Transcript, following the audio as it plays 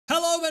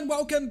Hello and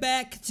welcome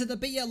back to the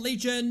Be a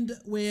Legend,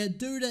 where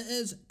Duda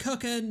is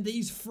cooking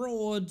these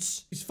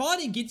frauds. He's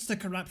fighting against the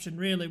corruption,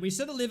 really. We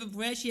said 11th.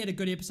 We actually had a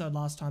good episode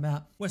last time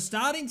out. We're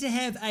starting to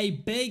have a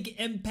big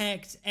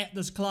impact at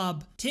this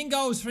club. 10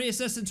 goals, 3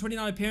 assists, and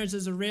 29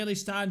 appearances are really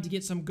starting to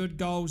get some good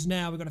goals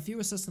now. We've got a few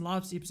assists in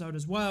last episode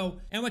as well.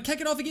 And we're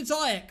kicking off against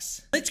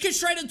Ajax. Let's get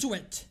straight into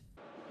it.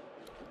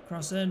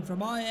 Cross in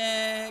from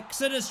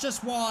Ajax. And it's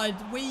just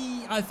wide.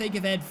 We, I think,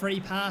 have had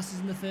 3 passes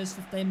in the first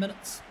 15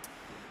 minutes.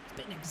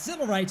 It's been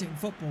exhilarating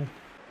football.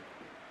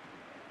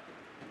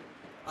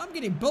 I'm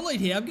getting bullied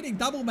here. I'm getting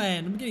double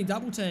manned. I'm getting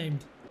double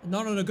teamed.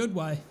 Not in a good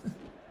way.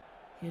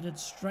 Headed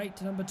straight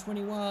to number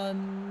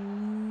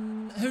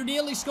 21. Who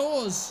nearly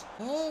scores.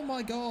 Oh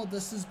my god,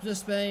 this has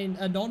just been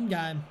a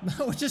non-game.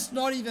 We're just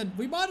not even...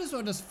 We might as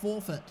well just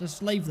forfeit.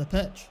 Just leave the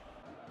pitch.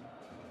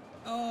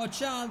 Oh,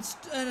 chance.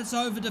 And it's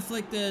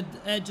over-deflected.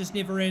 It just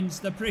never ends.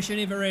 The pressure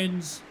never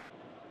ends.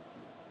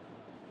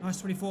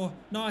 Nice 24.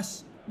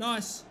 Nice.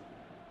 Nice.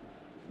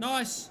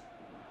 Nice.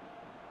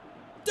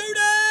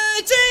 Duda,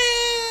 it's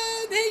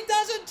in! He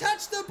doesn't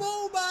touch the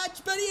ball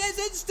much, but he has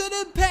instant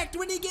impact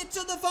when he gets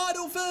to the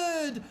final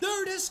third.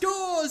 Duda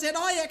scores, and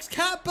Ajax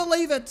can't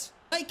believe it.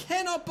 They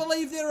cannot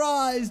believe their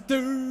eyes.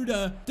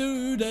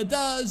 Duda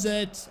does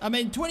it. I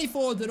mean,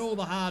 24 did all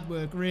the hard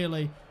work,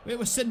 really. We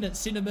were sitting at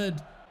centre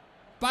mid.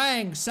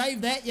 Bang,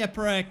 save that, you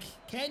prick.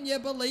 Can you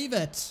believe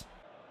it?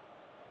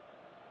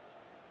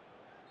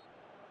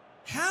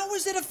 How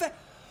is it a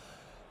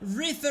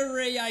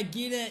referee, I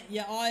get it, you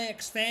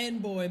Ajax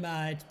fanboy,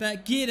 mate,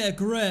 but get a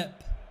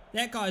grip.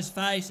 That guy's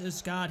face is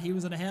scarred. He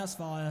was in a house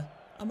fire.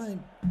 I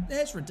mean,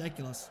 that's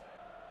ridiculous.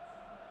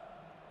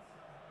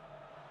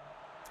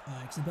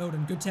 Ajax are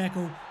building. Good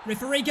tackle.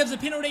 Referee gives a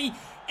penalty.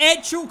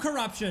 Actual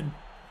corruption.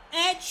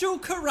 Actual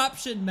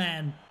corruption,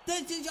 man.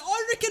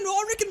 I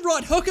reckon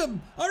right hook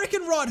him. I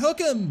reckon right hook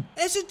him.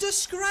 It's a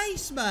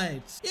disgrace,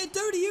 mate. Yeah,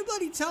 dude, you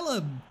bloody tell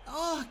him.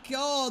 Oh,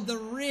 God, the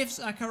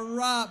refs are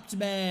corrupt,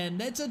 man.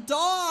 That's a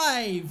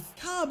dive.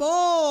 Come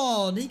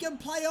on. He can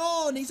play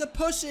on. He's a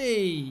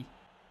pussy.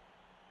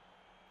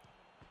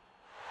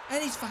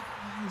 And he's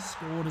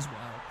scored as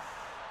well.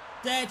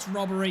 That's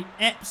robbery.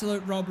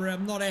 Absolute robbery.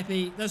 I'm not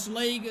happy. This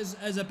league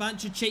is a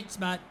bunch of cheats,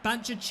 mate.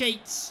 Bunch of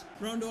cheats.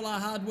 Ruined all our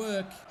hard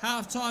work.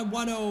 Half-time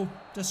 1-0.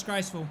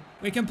 Disgraceful.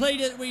 We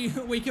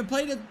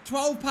completed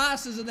 12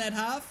 passes in that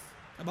half.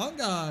 Come on,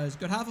 guys.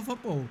 Good half of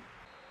football.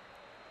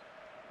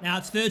 Now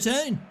it's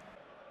 13.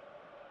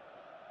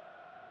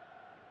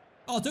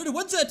 Oh, Duda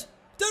wins it.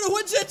 Duda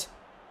wins it.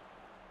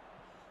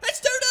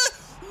 It's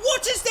Duda.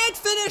 What is that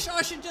finish?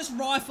 I should just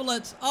rifle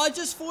it. I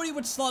just thought he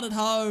would slot it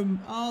home.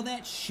 Oh,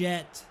 that's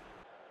shit.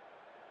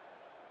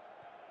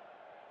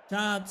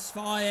 Chance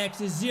for Ajax.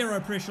 There's zero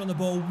pressure on the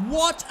ball.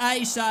 What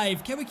a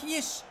save. Can we...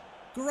 Yes.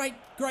 Great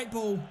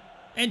ball.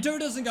 And Duda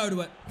doesn't go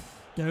to it.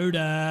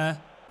 Duda.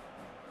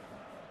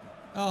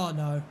 Oh,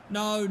 no.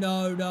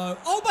 No.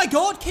 Oh, my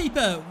God,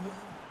 keeper.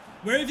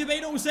 Where have you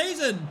been all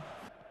season?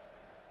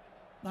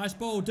 Nice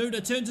ball.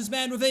 Duda turns his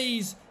man with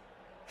ease.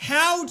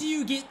 How do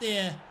you get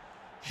there?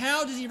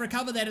 How does he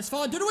recover that? It's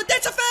fine. Duda,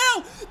 that's a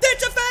foul.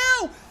 That's a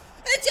foul.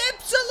 It's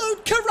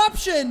absolute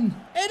corruption.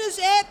 It is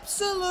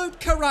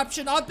absolute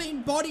corruption. I've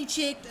been body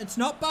checked. It's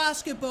not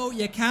basketball.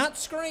 You can't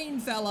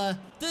screen, fella.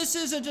 This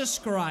is a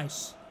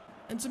disgrace.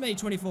 Into me,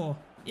 24.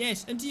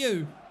 Yes, into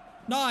you.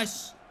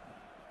 Nice.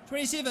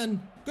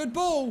 27. Good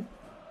ball.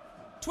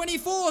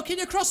 24. Can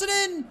you cross it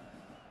in?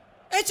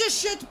 It's a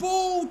shit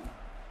ball.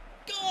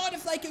 God,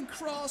 if they can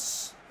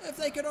cross. If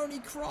they could only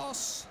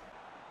cross.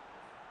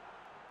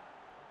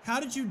 How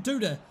did you do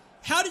that?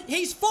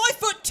 He's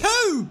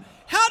 5'2"!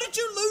 How did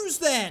you lose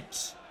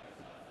that?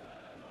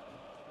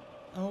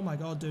 Oh my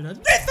God, dude.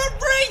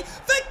 Referee!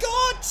 For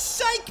God's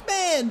sake,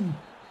 man!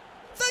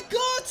 For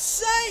God's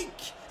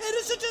sake! It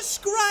is a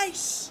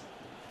disgrace!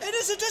 It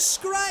is a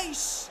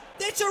disgrace!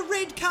 That's a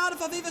red card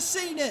if I've ever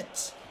seen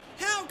it!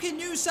 How can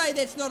you say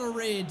that's not a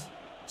red?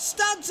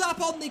 Studs up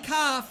on the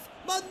calf.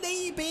 My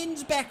knee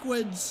bends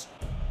backwards.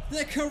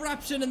 The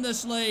corruption in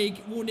this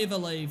league will never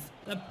leave.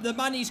 The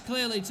money's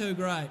clearly too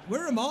great.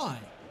 Where am I?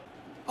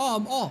 Oh,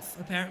 I'm off,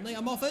 apparently.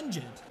 I'm off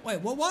injured.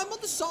 Wait, well, why am I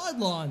on the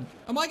sideline?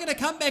 Am I going to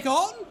come back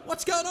on?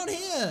 What's going on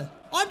here?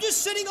 I'm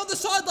just sitting on the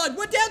sideline.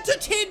 We're down to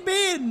 10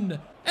 men.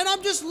 And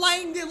I'm just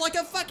laying there like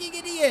a fucking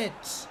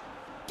idiot.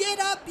 Get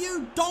up,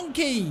 you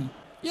donkey.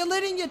 You're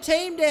letting your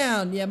team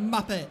down, you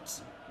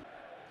muppet.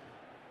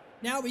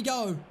 Now we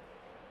go.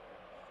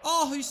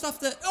 Oh, you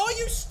stuffed it. Oh,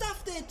 you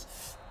stuffed it.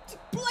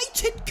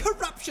 Blatant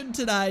corruption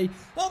today.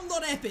 I'm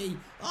not happy.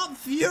 I'm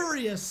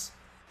furious.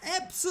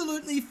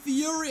 Absolutely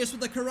furious with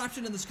the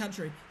corruption in this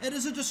country. It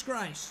is a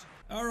disgrace.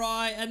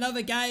 Alright,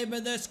 another game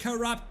in this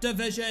corrupt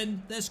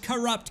division. This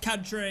corrupt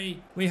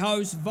country. We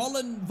host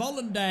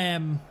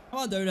Volendam. Come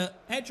on, Duda.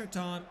 Hat-trick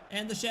time.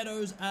 And the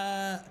Shadows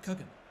are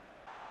cooking.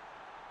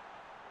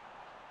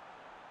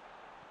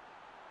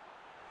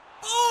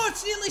 Oh,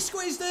 it's nearly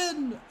squeezed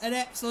in. An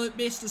absolute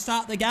mess to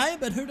start the game,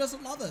 but who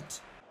doesn't love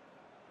it?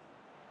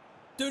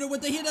 Duda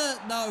with the header.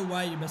 No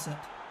way you miss it.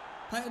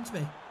 Play it into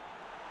me.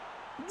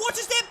 What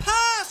is that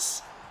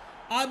pass?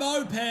 I'm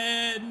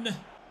open.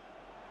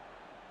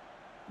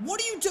 What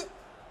do you do?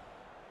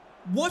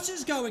 What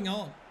is going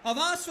on? I've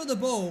asked for the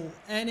ball,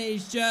 and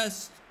he's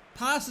just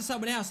passed to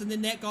someone else, and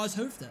then that guy's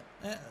hoofed it.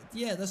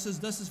 Yeah, this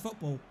is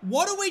football.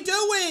 What are we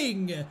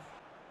doing?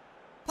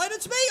 Played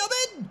it to me.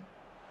 I'm in.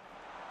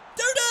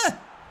 Duda.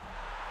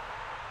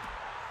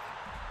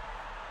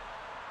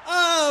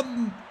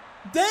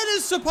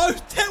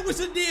 That was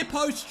a near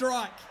post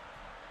strike.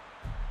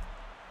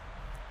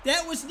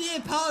 That was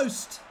near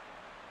post.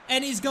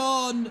 And he's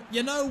gone,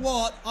 you know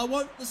what? I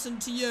won't listen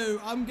to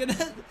you. I'm going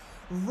to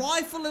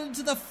rifle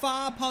into the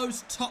far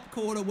post top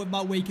corner with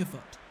my weaker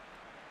foot.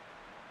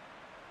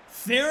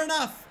 Fair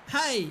enough.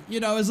 Hey,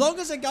 you know, as long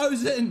as it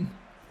goes in.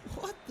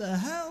 What the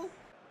hell?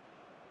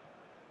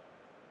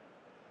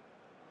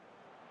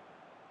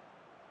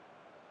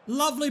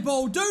 Lovely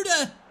ball.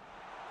 Duda.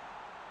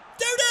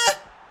 Duda.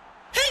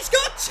 He's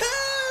got two.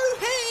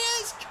 He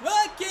is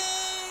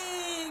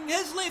cooking.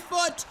 His left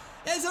foot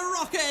is a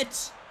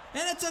rocket.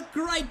 And it's a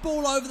great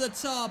ball over the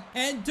top.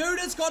 And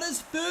Duda's got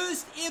his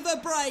first ever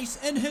brace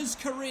in his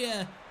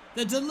career.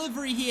 The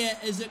delivery here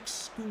is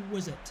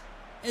exquisite.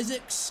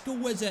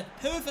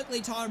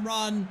 Perfectly timed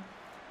run.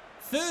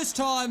 First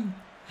time.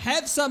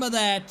 Have some of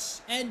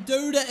that. And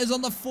Duda is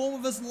on the form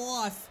of his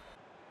life.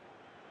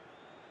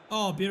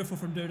 Oh, beautiful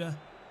from Duda.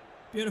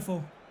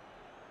 Beautiful.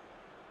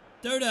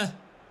 Duda.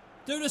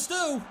 Duda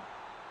still.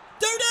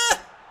 Duda!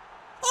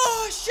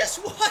 Oh, it's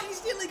just wide.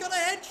 He's nearly got a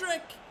hat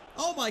trick.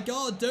 Oh my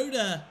God,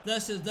 Duda.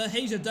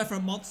 He's a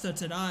different monster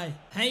today.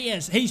 He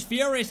is. He's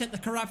furious at the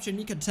corruption,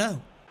 you can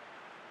tell.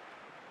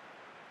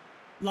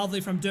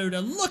 Lovely from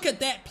Duda. Look at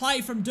that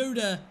play from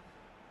Duda.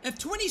 If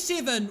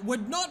 27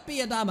 would not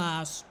be a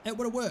dumbass, it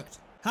would have worked.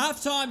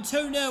 Halftime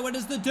 2-0. It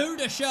is the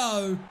Duda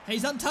show.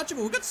 He's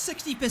untouchable. We've got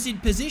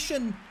 60%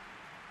 possession.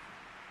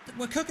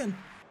 We're cooking.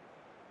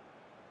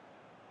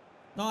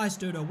 Nice,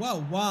 Duda.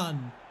 Well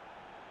won.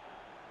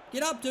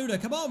 Get up, Duda.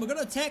 Come on. We've got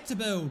an attack to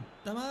build.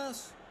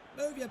 Dumbass.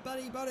 Move your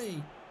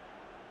buddy.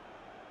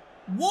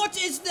 What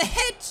is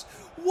that?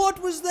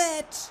 What was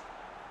that?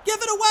 Give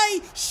it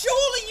away.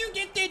 Surely you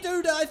get there,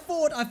 Duda. I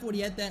thought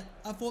he had that.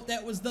 I thought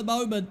that was the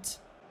moment.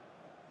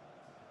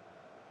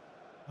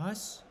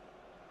 Nice.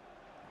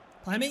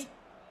 Play me.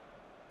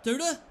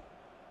 Duda.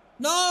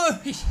 No,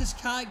 he just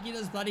can't get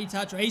his bloody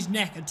touch. He's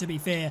knackered, to be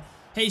fair.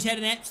 He's had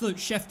an absolute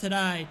shift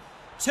today.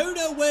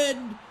 2-0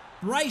 win.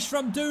 Brace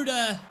from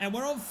Duda. And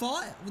we're on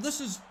fire. Well,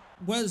 this is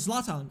where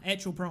Zlatan,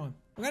 actual prime.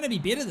 We're going to be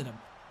better than him.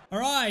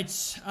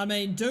 Alright. I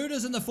mean,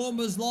 Duda's in the form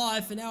of his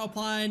life. And now we're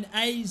playing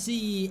AZ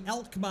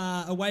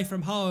Alkmaar away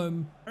from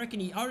home. I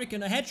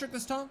reckon a hat-trick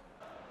this time.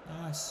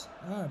 Nice.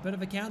 Oh, a bit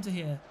of a counter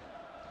here.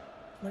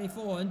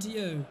 24, into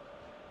you.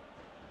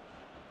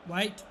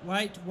 Wait.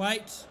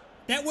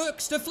 That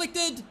works.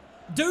 Deflected.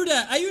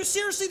 Duda, are you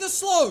seriously this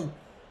slow?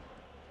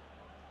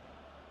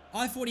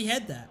 I thought he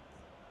had that.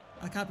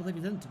 I can't believe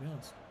he didn't, to be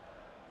honest.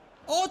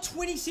 Oh,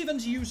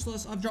 27's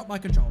useless. I've dropped my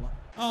controller.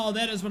 Oh,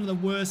 that is one of the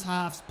worst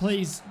halves.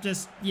 Please,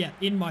 just, yeah,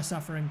 end my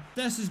suffering.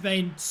 This has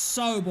been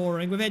so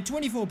boring. We've had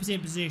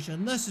 24%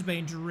 possession. This has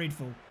been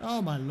dreadful.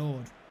 Oh, my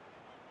lord.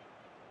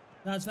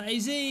 That's for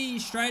AZ.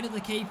 Straight at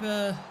the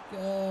keeper.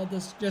 I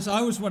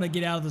always want to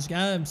get out of this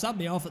game. Sub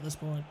me off at this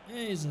point.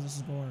 Jesus, this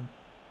is boring.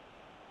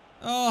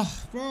 Oh,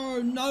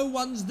 bro, no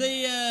one's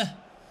there.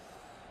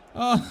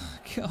 Oh,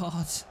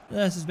 God.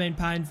 This has been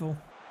painful.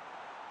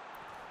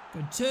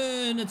 Good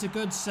turn. It's a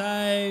good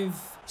save.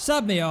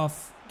 Sub me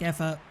off.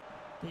 Gaffer.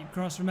 Deep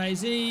cross from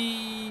AZ.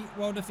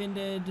 Well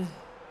defended.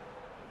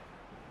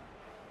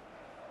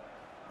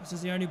 This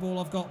is the only ball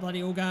I've got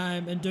bloody all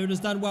game. And Duda's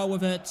done well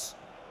with it.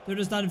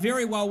 Duda's done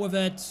very well with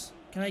it.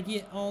 Can I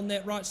get on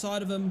that right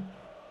side of him?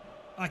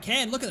 I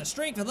can. Look at the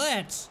strength of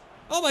that.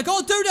 Oh my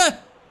God, Duda!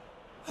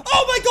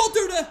 Oh my God,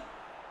 Duda!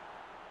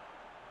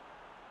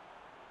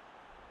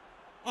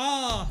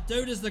 Ah,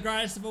 Duda's the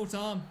greatest of all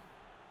time.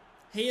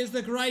 He is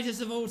the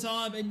greatest of all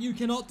time, and you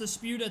cannot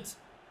dispute it.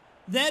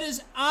 That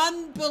is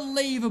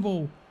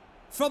unbelievable.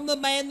 From the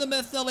man, the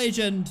myth, the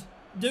legend.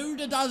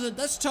 Duda does it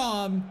this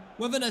time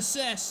with an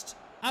assist.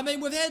 I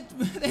mean, we've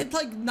had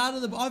like none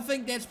of the... I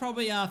think that's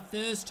probably our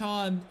first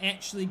time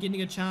actually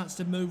getting a chance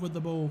to move with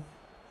the ball.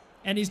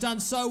 And he's done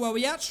so well.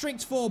 He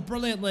outstrengths 4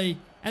 brilliantly.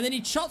 And then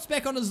he shots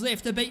back on his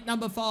left to beat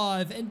number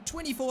 5. And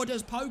 24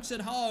 just pokes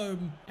it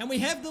home. And we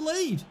have the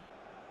lead.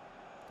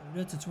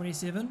 Duda to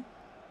 27.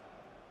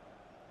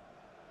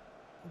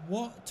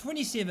 What?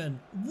 27.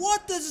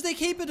 What is the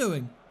keeper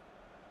doing?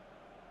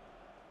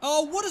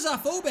 Oh, what is our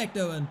fullback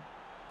doing?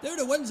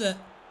 Duda wins it.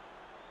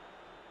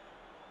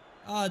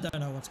 I don't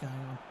know what's going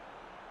on.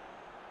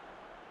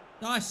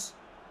 Nice.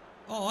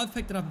 Oh, I've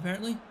picked it up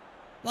apparently.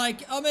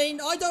 Like, I mean,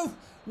 I don't...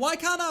 Why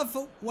can't I...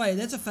 Wait,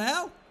 that's a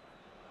foul?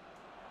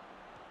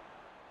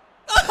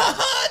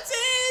 Oh, it's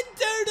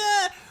in,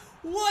 Duda!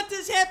 What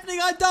is happening?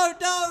 I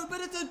don't know,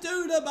 but it's a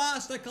Duda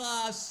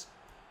masterclass.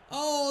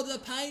 Oh, the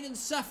pain and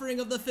suffering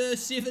of the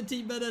first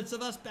 70 minutes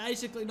of us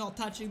basically not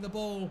touching the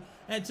ball.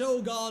 It's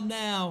all gone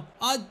now.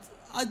 I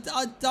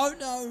don't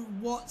know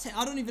what's...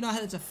 I don't even know how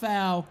that's a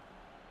foul.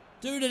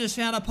 Duda just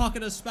found a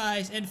pocket of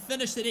space and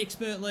finished it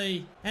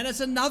expertly. And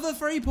it's another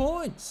 3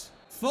 points.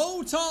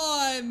 Full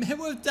time, and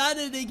we've done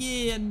it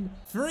again.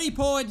 3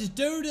 points.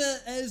 Duda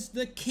is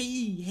the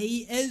key.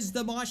 He is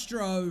the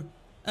maestro.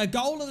 A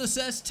goal and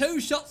assist, 2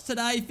 shots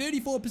today,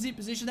 34%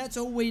 position. That's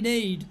all we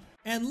need.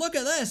 And look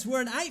at this.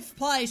 We're in 8th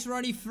place. We're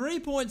only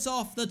 3 points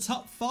off the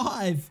top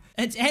 5.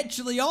 It's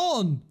actually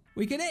on.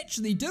 We can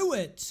actually do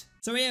it.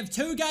 So we have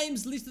 2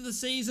 games left of the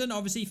season.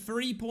 Obviously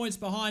 3 points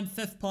behind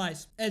 5th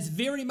place. It's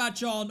very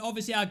much on.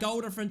 Obviously our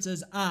goal difference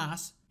is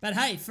arse. But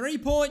hey, 3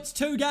 points,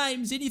 2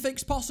 games,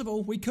 anything's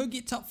possible. We could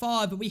get top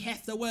 5, but we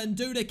have to win.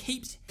 Duda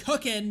keeps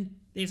cooking.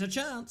 There's a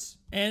chance.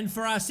 And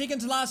for our second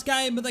to last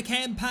game of the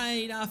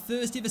campaign, our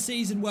first ever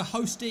season, we're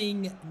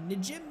hosting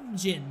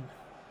Njimjin.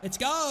 Let's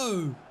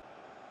go.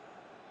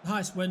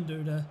 Nice win,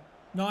 Duda.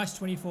 Nice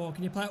 24.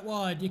 Can you play it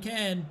wide? You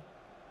can.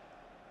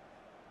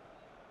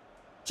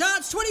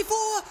 Chance 24.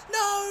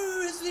 No,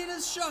 his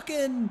letter's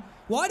shocking.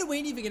 Why do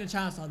we never get a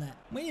chance on that?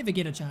 We never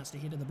get a chance to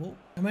head to the ball.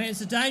 I mean,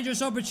 it's a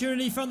dangerous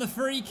opportunity from the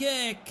free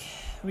kick.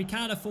 We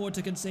can't afford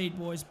to concede,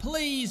 boys.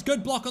 Please,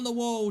 good block on the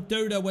wall.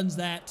 Duda wins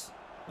that.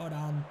 Well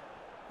done.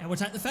 And we'll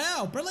take the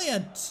foul.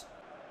 Brilliant.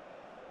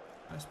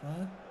 Nice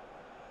play.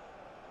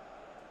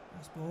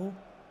 Nice ball.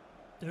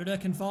 Duda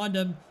can find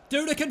him.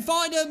 Duda can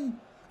find him.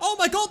 Oh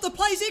my god, the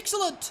play's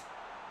excellent.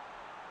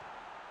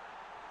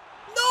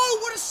 No,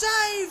 what a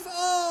save.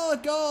 Oh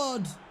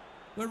god.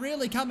 We're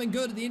really coming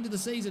good at the end of the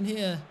season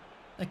here.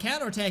 The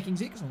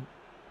counter-attacking's excellent.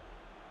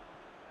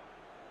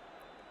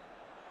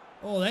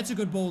 Oh, that's a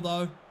good ball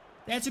though.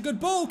 That's a good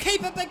ball.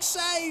 Keep a big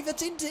save.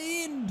 It's end to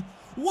end.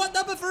 What,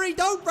 number 3?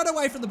 Don't run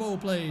away from the ball,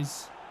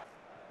 please.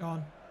 Go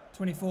on.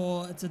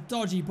 24. It's a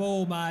dodgy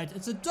ball, mate.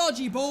 It's a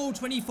dodgy ball,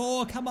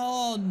 24. Come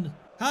on.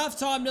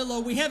 Half-time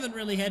 0-0. We haven't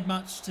really had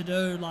much to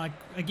do. Like,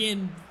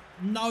 again,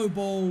 no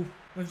ball.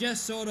 We've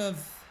just sort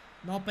of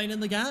not been in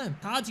the game.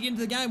 Hard to get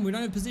into the game. We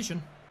don't have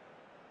position.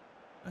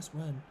 Nice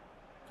win.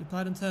 You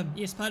played into him.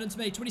 Yes, played into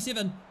me.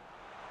 27.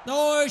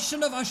 No, I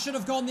should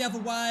have gone the other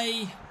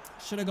way.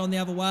 Should have gone the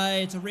other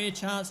way. It's a rare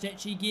chance to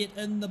actually get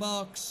in the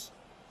box.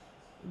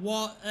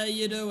 What are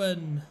you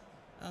doing?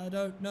 I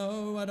don't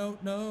know. I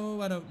don't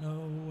know. I don't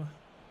know.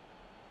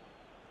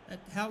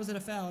 How was it a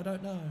foul? I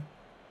don't know.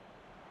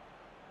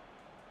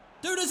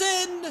 Duda's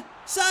in!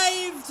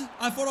 Saved!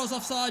 I thought I was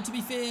offside, to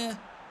be fair.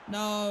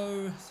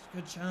 No.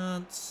 Good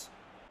chance.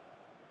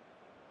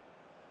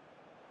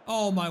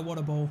 Oh my, what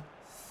a ball.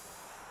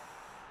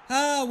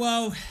 Ah,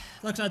 well.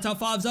 Looks like top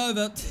 5's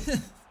over.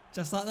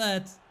 Just like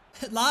that.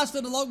 It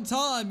lasted a long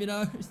time, you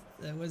know.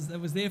 It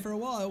was there for a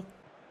while.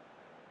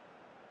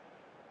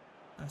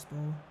 Nice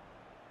ball.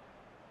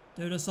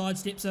 Duda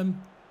sidesteps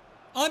him.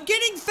 I'm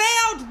getting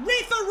fouled!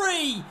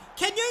 Referee!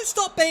 Can you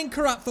stop being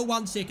corrupt for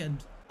 1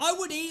 second?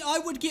 I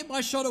would get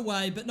my shot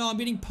away, but no, I'm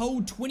getting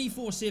pulled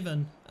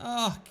 24/7.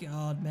 Oh,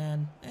 God,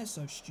 man. That's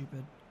so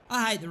stupid.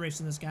 I hate the refs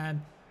in this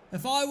game.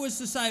 If I was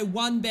to say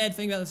one bad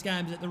thing about this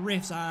game, is that the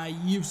refs are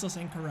useless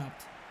and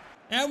corrupt.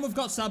 And we've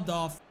got subbed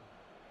off.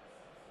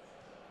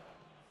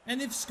 And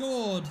they've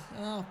scored.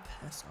 Oh,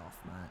 piss off,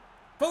 mate.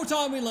 Full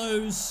time we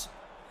lose.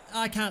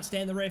 I can't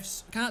stand the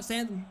refs. Can't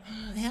stand them.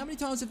 How many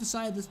times have to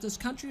say this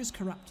country is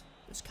corrupt?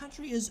 This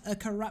country is a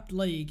corrupt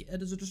league.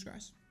 It is a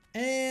disgrace.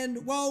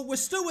 And, well, we're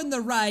still in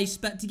the race,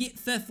 but to get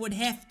 5th, we'd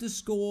have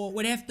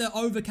to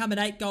overcome an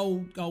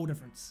 8-goal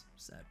difference.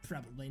 So,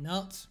 probably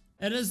not.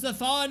 It is the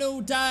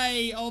final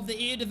day of the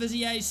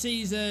Eredivisie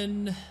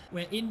season.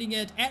 We're ending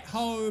it at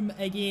home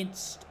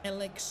against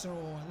Excelsior,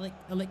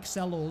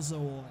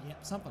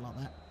 yep, something like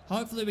that.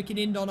 Hopefully we can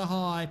end on a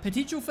high.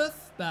 Potential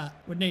 5th, but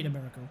would need a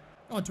miracle.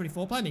 Oh,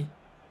 24, play me.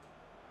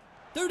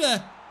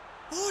 Duda!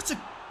 Oh, it's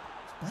a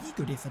bloody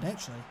good effort,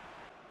 actually.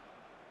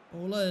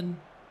 All in.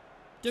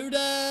 Duda!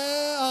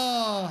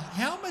 Oh,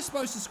 how am I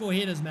supposed to score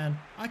headers, man?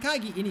 I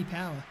can't get any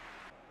power.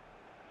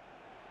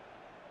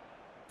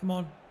 Come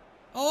on.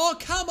 Oh,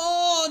 come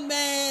on,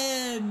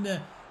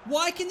 man!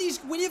 Why can these...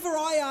 Whenever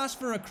I ask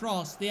for a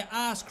cross, they're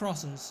ass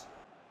crosses.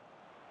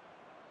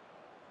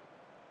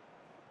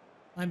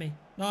 Play me.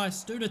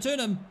 Nice. Duda, turn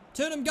him.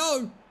 Turn him,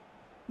 go!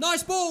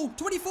 Nice ball!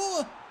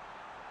 24!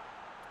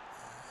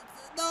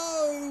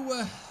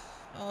 No!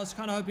 I was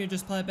kind of hoping you'd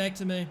just play it back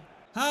to me.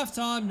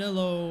 Half-time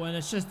 0-0, and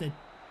it's just a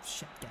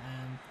shit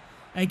game.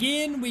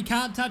 Again, we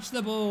can't touch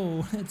the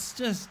ball. It's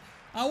just...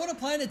 I want to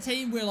play in a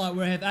team where like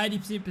we have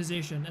 80%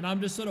 possession, and I'm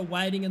just sort of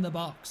waiting in the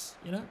box,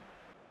 you know?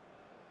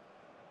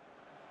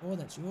 Oh,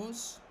 that's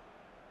yours.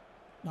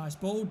 Nice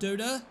ball,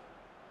 Duda.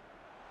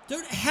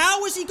 Dude,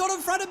 how has he got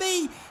in front of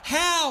me?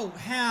 How?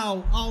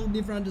 How? I'll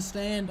never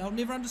understand. I'll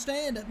never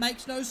understand. It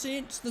makes no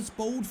sense. This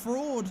bald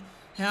fraud.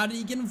 How did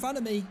he get in front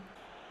of me?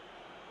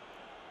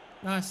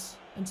 Nice.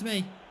 Into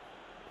me.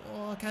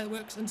 Oh, okay, it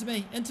works. Into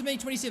me. Into me,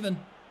 27.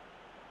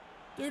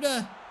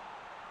 Duda.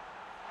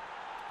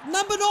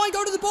 Number 9,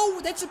 go to the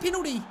ball. That's a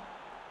penalty.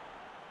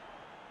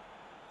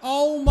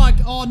 Oh my...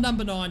 Oh,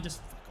 number 9.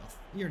 Just fuck off.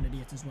 You're an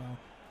idiot as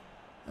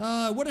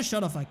well. Would have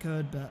shot if I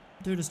could, but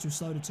Duda's too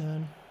slow to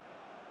turn.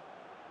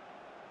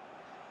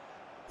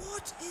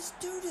 What is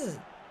Duda?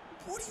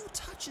 What are your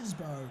touches,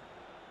 bro?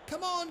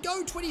 Come on,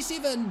 go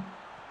 27.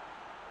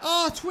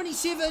 Oh,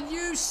 27,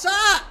 you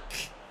suck.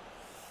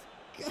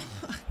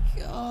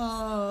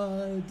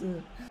 God.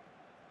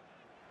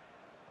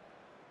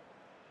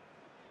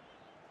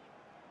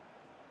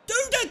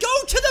 Duda,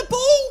 go to the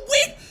ball.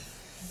 Win.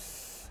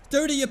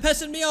 Duda, you're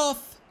pissing me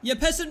off. You're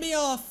pissing me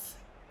off.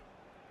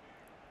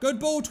 Good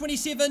ball,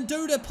 27.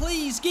 Duda,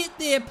 please get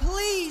there.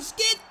 Please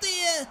get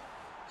there.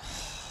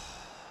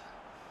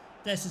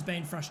 This has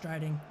been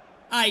frustrating.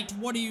 8,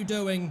 what are you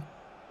doing?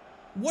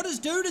 What is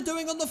Duda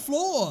doing on the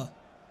floor?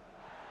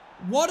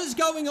 What is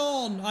going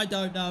on? I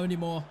don't know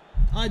anymore.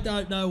 I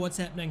don't know what's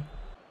happening.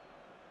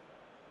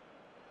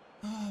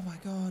 Oh my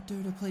God,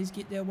 Duda, please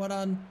get there. Well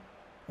done.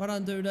 Well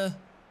done, Duda.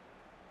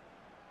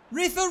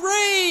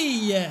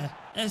 Referee!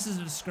 This is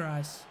a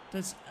disgrace.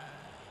 This,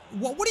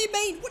 what do you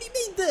mean? What do you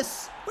mean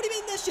this? What do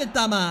you mean this, you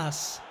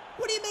dumbass?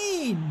 What do you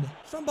mean?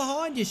 From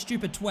behind, you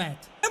stupid twat.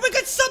 And we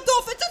got subbed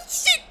off. It's a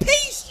set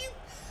piece.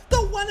 The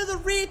one of the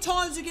rare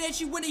times you can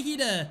actually win a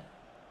header.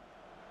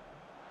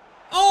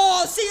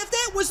 Oh, see, if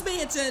that was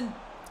me, it's in.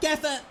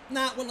 Gaffer,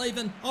 nah, we're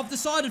leaving. I've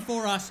decided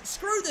for us.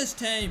 Screw this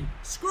team.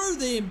 Screw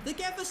them. The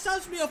gaffer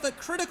subs me off at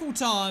critical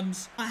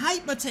times. I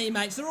hate my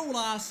teammates. They're all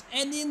ass.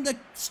 And then the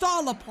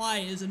style of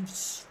play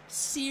is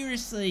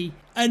seriously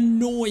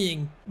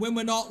annoying when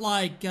we're not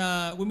like,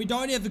 when we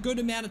don't have a good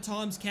amount of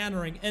times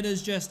countering. It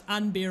is just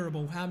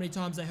unbearable how many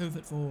times they hoof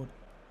it forward.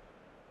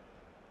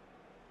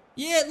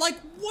 Yeah, like,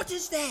 what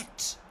is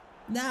that?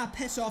 Nah,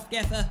 piss off,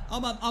 gaffer.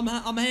 I'm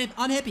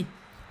unhappy.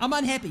 I'm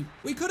unhappy.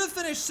 We could have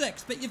finished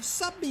 6th, but you've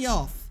subbed me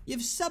off.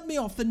 You've subbed me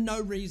off for no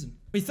reason.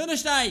 We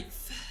finished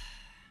 8th.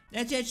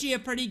 That's actually a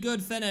pretty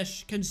good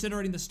finish,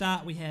 considering the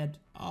start we had.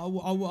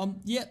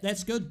 Yeah,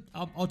 that's good.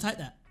 I'll take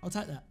that. I'll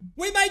take that.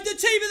 We made the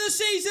team of the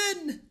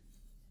season!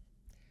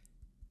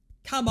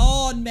 Come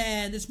on,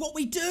 man. That's what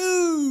we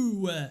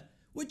do.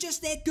 We're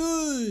just that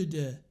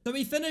good. So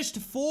we finished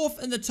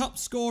 4th in the top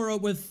scorer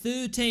with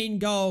 13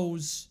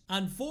 goals.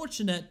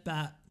 Unfortunate,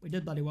 but we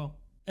did bloody well.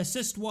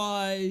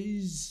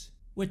 Assist-wise,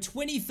 we're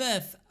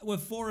 25th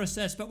with 4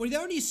 assists, but we're the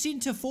only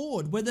centre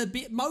forward with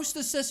the most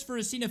assists for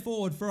a centre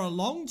forward for a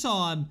long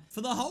time. For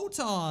the whole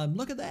time.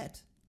 Look at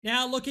that.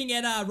 Now looking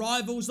at our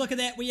rivals, look at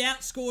that. We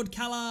outscored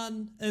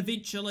Kalan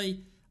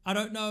eventually. I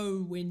don't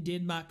know when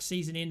Denmark's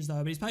season ends though,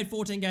 but he's played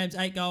 14 games,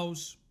 8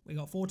 goals. We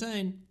got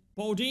 14.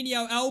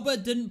 Baldinho Alba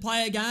didn't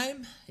play a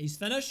game. He's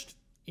finished.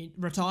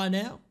 Retire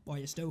now while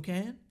you still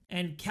can.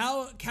 And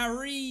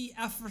Kari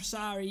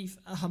Afrasari,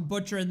 I'm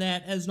butchering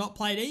that, has not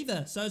played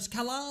either. So it's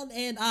Kalan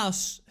and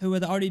us who are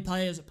the only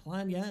players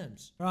playing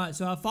games. Right,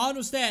 so our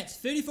final stats,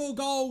 34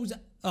 goals.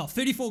 Oh,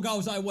 34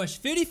 goals, I wish.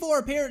 34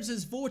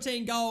 appearances,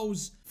 14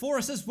 goals, 4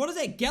 assists. What is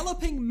that?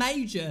 Galloping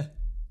Major.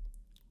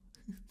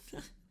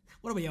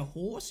 What are we, a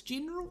horse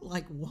general?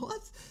 Like,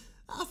 what?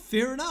 Ah,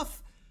 fair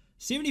enough.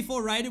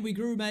 74 rated, we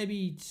grew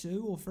maybe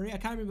 2 or 3. I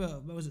can't remember,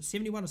 what was it,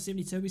 71 or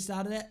 72 we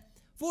started at?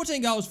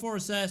 14 goals, 4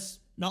 assists.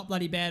 Not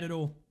bloody bad at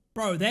all.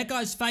 Bro, that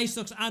guy's face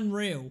looks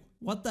unreal.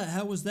 What the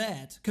hell was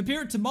that?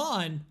 Compare it to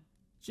mine.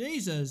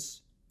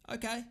 Jesus.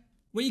 Okay.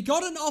 We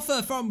got an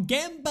offer from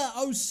Gamba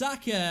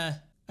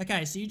Osaka.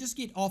 Okay, so you just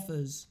get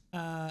offers.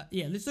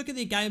 Yeah, let's look at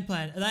their game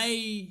plan. Are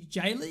they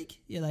J-League?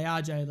 Yeah, they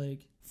are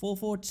J-League.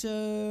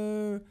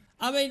 4-4-2.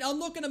 I mean, I'm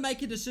not going to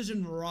make a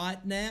decision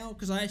right now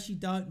because I actually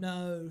don't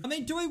know. I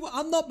mean,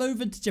 I'm not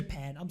moving to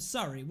Japan. I'm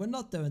sorry. We're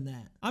not doing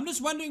that. I'm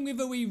just wondering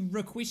whether we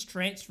request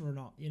transfer or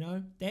not, you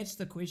know? That's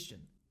the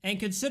question. And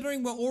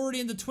considering we're already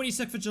in the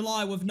 26th of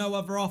July with no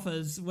other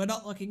offers, we're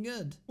not looking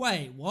good.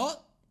 Wait,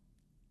 what?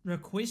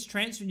 Request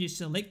transfer and you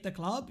select the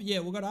club? Yeah,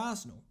 we'll go to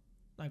Arsenal.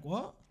 Like,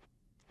 what?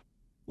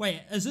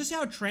 Wait, is this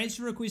how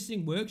transfer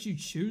requesting works? You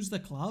choose the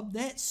club?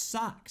 That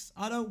sucks.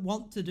 I don't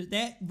want to do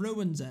that.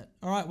 Ruins it.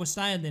 All right, we're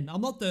staying then.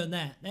 I'm not doing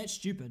that. That's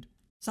stupid.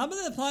 Some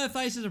of the player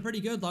faces are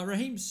pretty good. Like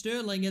Raheem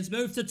Sterling has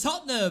moved to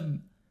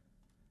Tottenham.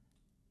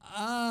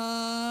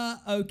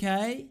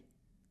 Okay.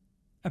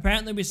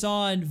 Apparently we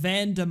signed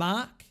Van der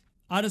Mark.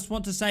 I just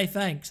want to say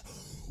thanks.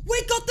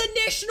 We got the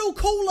national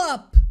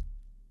call-up.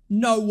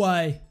 No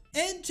way.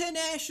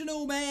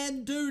 International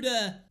man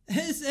Duda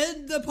is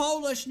in the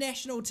Polish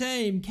national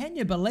team. Can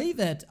you believe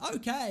it?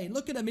 Okay,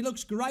 look at him. He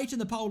looks great in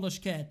the Polish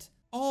kit.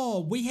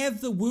 Oh, we have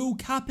the World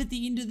Cup at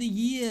the end of the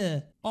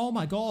year. Oh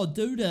my God,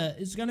 Duda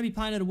is going to be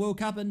playing at a World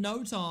Cup in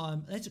no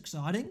time. That's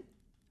exciting.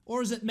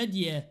 Or is it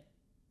mid-year?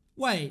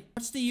 Wait,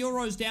 what's the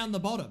Euros down the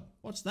bottom?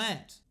 What's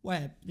that?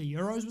 Wait, the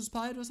Euros was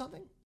played or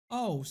something?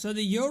 Oh, so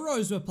the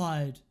Euros were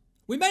played.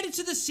 We made it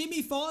to the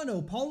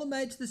semi-final. Poland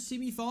made it to the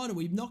semi-final.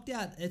 We've knocked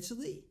out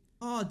Italy.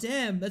 Oh,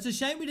 damn. It's a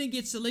shame we didn't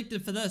get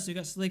selected for this. We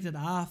got selected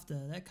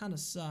after. That kind of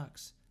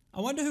sucks. I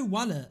wonder who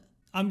won it.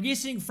 I'm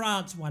guessing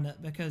France won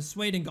it because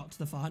Sweden got to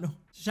the final.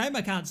 It's a shame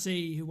I can't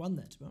see who won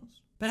that, to be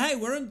honest. But hey,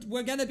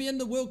 we're going to be in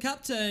the World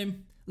Cup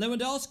team.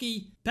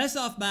 Lewandowski, piss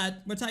off, mate.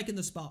 We're taking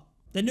the spot.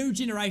 The new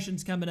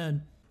generation's coming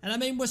in. And I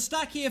mean, we're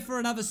stuck here for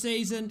another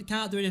season.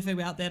 Can't do anything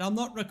about that. I'm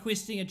not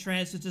requesting a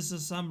transfer to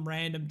some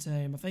random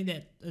team. I think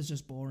that is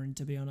just boring,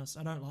 to be honest.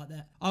 I don't like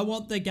that. I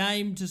want the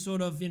game to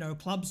sort of, you know,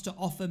 clubs to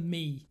offer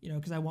me, you know,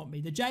 because they want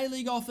me. The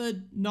J-League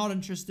offered, not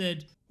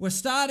interested. We're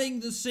starting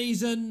the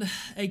season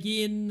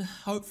again.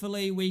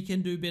 Hopefully we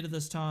can do better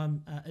this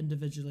time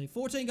individually.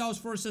 14 goals,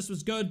 4 assists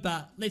was good,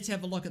 but let's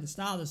have a look at the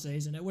start of the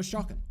season. It was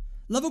shocking.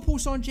 Liverpool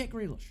signed Jack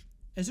Grealish.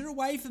 Is there a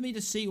way for me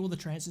to see all the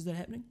transfers that are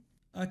happening?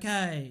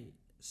 Okay,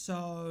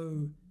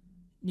 so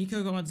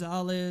Nico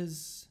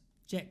Gonzalez,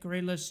 Jack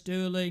Grealish,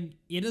 Sterling,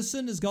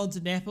 Edison has gone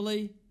to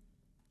Napoli,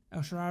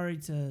 El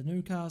Shaarawy to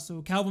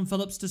Newcastle, Calvin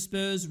Phillips to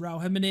Spurs,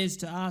 Raul Jimenez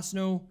to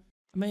Arsenal.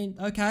 I mean,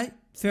 okay,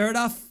 fair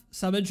enough.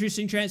 Some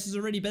interesting transfers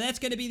already, but that's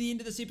going to be the end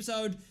of this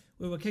episode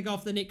where we'll kick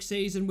off the next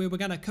season where we're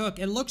going to cook.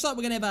 It looks like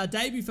we're going to have our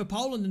debut for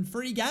Poland in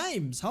 3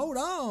 games. Hold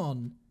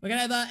on. We're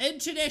going to have our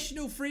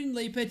international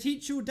friendly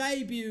potential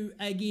debut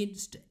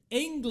against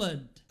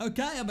England.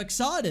 Okay, I'm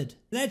excited.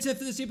 That's it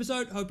for this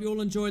episode. Hope you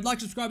all enjoyed. Like,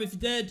 subscribe if you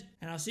did.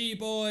 And I'll see you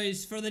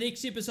boys for the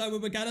next episode where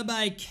we're going to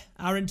make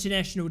our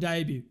international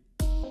debut.